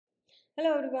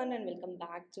Hello everyone and welcome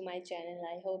back to my channel.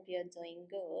 I hope you're doing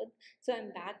good. So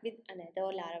I'm back with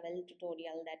another Laravel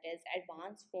tutorial, that is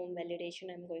advanced form validation.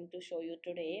 I'm going to show you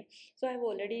today. So I've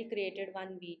already created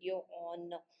one video on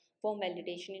form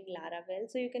validation in Laravel.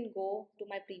 So you can go to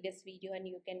my previous video and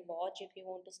you can watch if you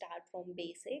want to start from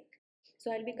basic.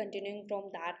 So I'll be continuing from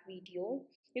that video.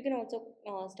 You can also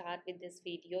start with this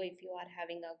video if you are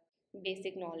having a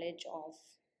basic knowledge of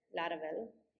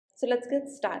Laravel. So let's get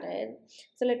started.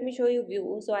 So let me show you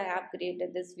view. So I have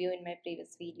created this view in my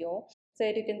previous video. So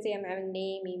here you can see I'm having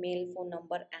name, email, phone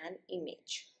number and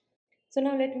image. So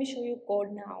now let me show you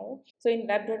code now. So in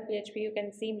web.php you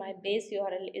can see my base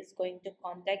URL is going to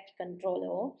contact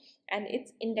controller and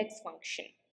its index function.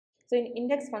 So in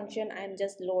index function I am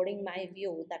just loading my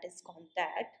view, that is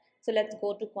contact. So let's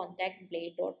go to contact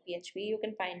blade.php. You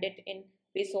can find it in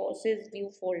resources view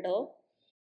folder.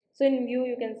 So in view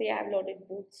you can see I've loaded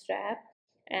bootstrap,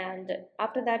 and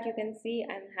after that you can see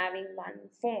I'm having one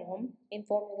form. In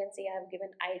form you can see I've given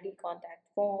ID contact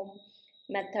form,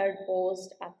 method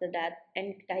post, after that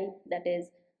and type, that is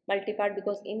multipart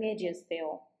because image is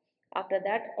there. After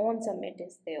that on submit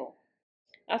is there.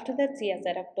 After that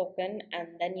CSRF token,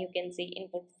 and then you can see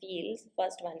input fields.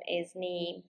 First one is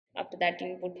name, after that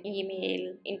input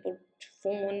email, input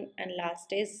phone, and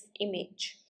last is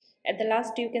image. At the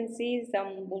last you can see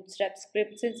some bootstrap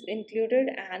scripts is included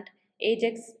and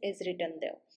Ajax is written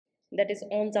there. That is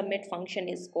on submit function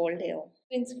is called here.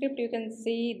 In script you can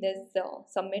see this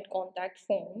submit contact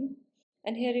form,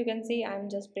 and here you can see I'm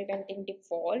just preventing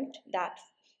default, that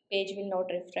page will not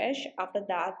refresh. After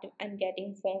that I'm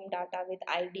getting form data with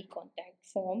ID contact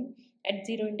form. At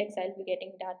 0 index I'll be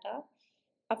getting data.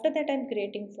 After that I'm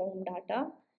creating form data,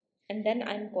 and then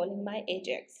I'm calling my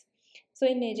Ajax. So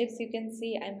in Ajax you can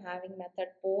see I'm having method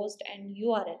post and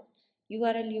URL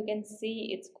you can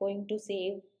see it's going to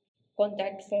save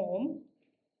contact form.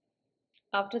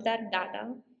 After that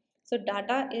data, so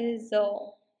data is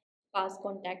pass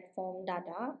contact form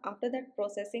data. After that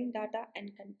processing data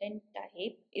and content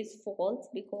type is false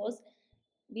because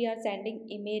we are sending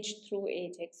image through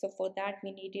Ajax, so for that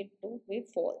we need it to be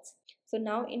false. So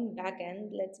now in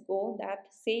backend let's go that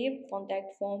save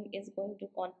contact form is going to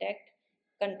contact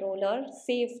controller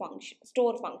save function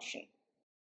store function.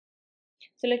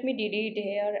 So let me delete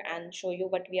here and show you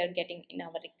what we are getting in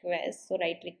our request. So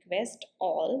write request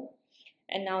all,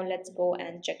 and now let's go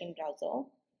and check in browser.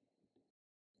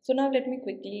 So now let me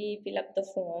quickly fill up the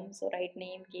form. So write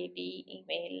name, KT,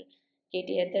 email,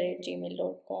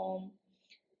 kt@gmail.com,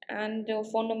 and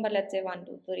phone number, let's say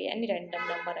 123, any random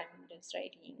number I'm just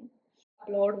writing.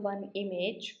 Upload one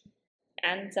image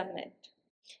and submit.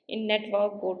 In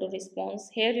network, go to response.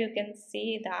 Here you can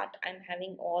see that I'm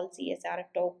having all CSR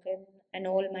token and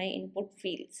all my input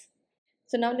fields.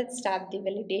 So now let's start the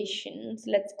validations.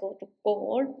 Let's go to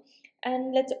code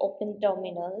and let's open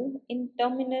terminal. In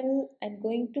terminal, I'm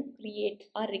going to create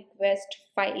a request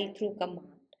file through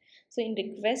command. So in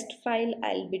request file,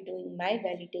 I'll be doing my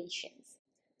validations.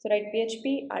 So write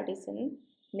PHP artisan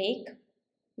make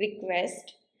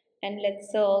request, and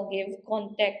let's give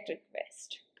contact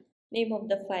request. Name of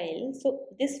the file. So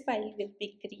this file will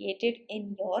be created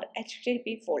in your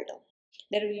HTTP folder.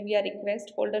 There will be a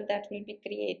request folder that will be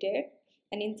created,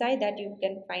 and inside that you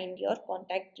can find your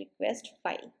contact request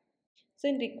file. So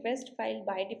in request file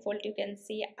by default you can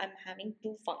see I'm having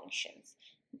two functions.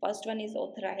 First one is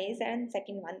authorize and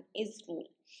second one is rule.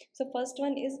 So first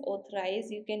one is authorize,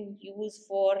 you can use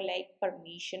for like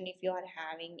permission if you are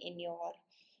having in your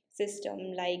system,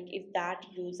 like if that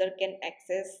user can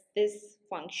access this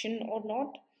function or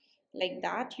not, like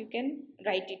that you can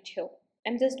write it here.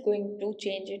 I'm just going to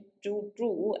change it to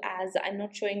true as I'm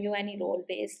not showing you any role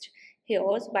based here.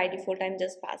 So by default I'm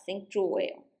just passing true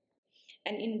here.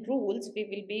 And in rules we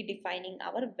will be defining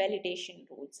our validation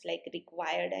rules like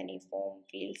required any form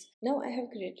fields. Now I have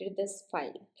created this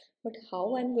file, but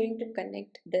how I'm going to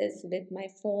connect this with my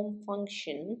form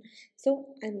function?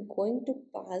 So I'm going to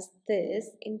pass this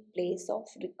in place of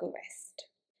request.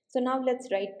 So now let's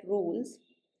write rules.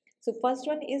 So first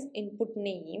one is input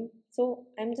name, so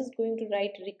I'm just going to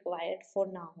write required for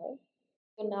now.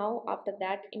 So now after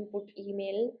that input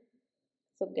email,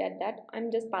 so get that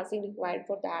I'm just passing required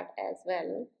for that as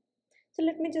well. So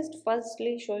let me just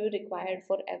firstly show you required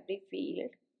for every field.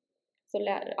 So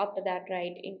after that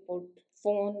write input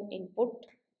phone, input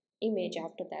image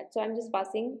after that. So I'm just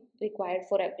passing required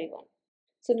for everyone.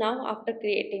 So now after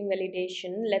creating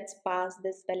validation, let's pass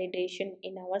this validation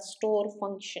in our store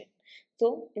function.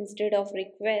 So instead of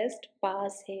request,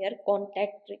 pass here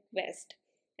contact request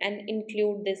and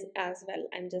include this as well.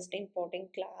 I'm just importing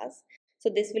class. So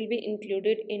this will be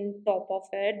included in top of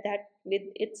it, that with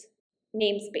its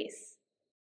namespace.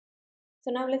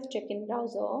 So now let's check in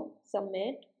browser,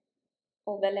 submit.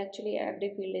 Oh well, actually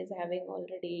every field is having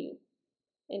already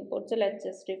input. So let's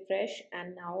just refresh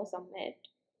and now submit.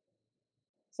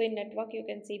 So in network you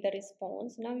can see the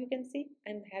response. Now you can see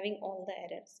I'm having all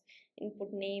the errors. Input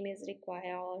name is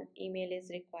required, email is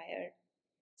required.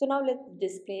 So now let's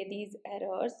display these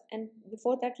errors, and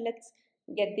before that let's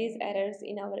get these errors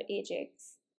in our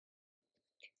Ajax.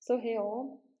 So here,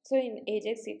 so in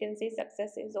Ajax you can see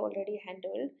success is already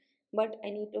handled, but I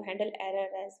need to handle error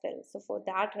as well. So for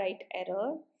that, write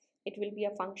error. It will be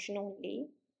a function only.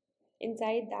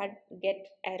 Inside that, get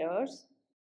errors.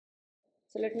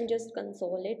 So let me just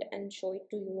console it and show it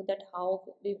to you that how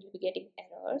we will be getting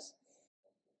errors.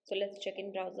 So let's check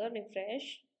in browser,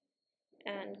 refresh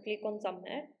and click on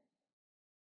submit.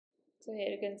 So here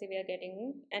you can see we are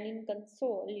getting, and in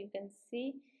console you can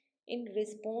see in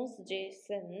response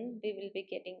JSON we will be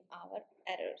getting our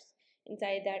errors.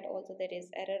 Inside that also there is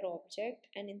error object,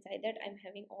 and inside that I'm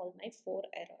having all my 4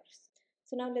 errors.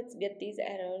 So now let's get these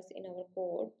errors in our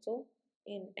code. So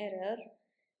in error,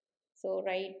 so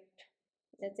write,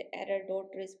 let's say error dot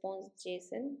response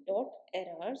JSON dot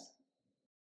errors.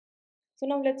 So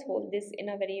now let's hold this in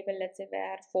a variable, let's say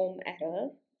var form error.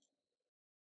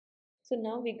 So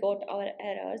now we got our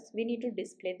errors. We need to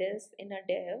display this in a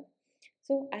div.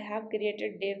 So I have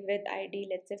created div with id,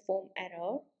 let's say form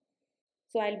error.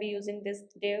 So I'll be using this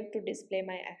div to display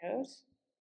my errors.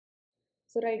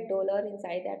 So write dollar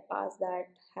inside that, pass that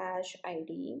hash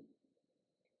id,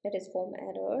 that is form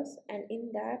errors, and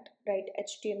in that write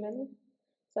html.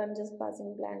 So I'm just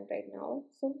passing blank right now.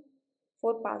 So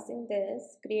for passing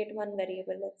this, create one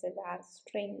variable, let's say var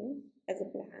string as a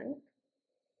blank,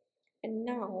 and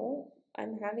now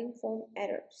I'm having form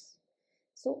errors.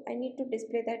 So I need to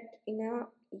display that in a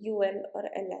ul or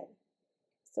li.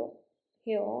 So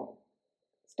here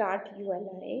start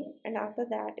uli, and after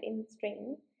that in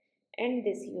string end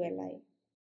this uli.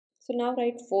 So now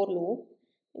write for loop.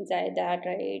 Inside that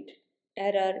write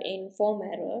error in form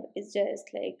error is just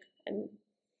like I'm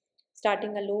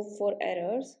starting a loop for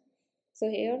errors. So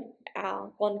here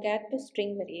concat to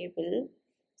string variable.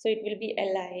 So it will be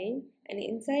li, and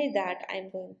inside that I'm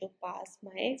going to pass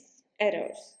my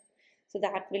errors. So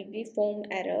that will be form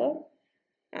error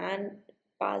and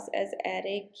pass as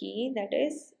array key, that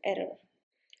is error.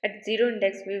 At 0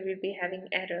 index we will be having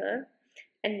error,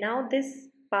 and now this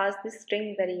pass the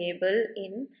string variable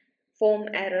in form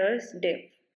errors div.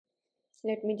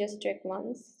 Let me just check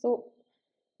once. So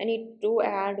I need to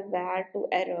add var to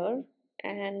error,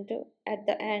 and at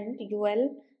the end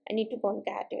ul I need to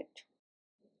concat it.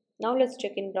 Now let's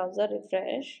check in browser,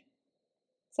 refresh,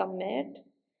 submit,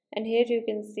 and here you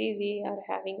can see we are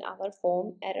having our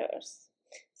form errors.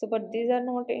 So but these are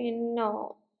not in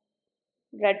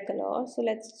red color, so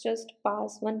let's just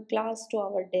pass one class to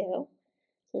our div.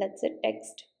 Let's say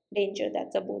text danger,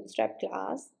 that's a bootstrap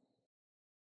class.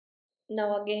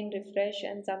 Now again refresh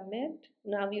and submit.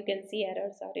 Now you can see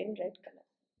errors are in red color.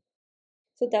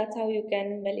 So that's how you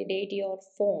can validate your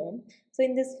form. So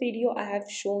in this video I have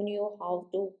shown you how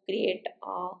to create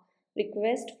a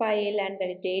request file and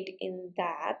validate in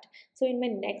that. So in my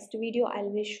next video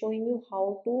I'll be showing you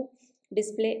how to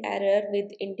display error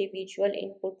with individual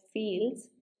input fields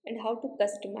and how to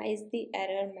customize the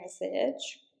error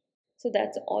message. So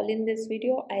that's all in this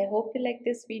video. I hope you like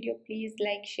this video. Please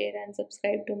like, share and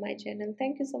subscribe to my channel.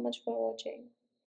 Thank you so much for watching.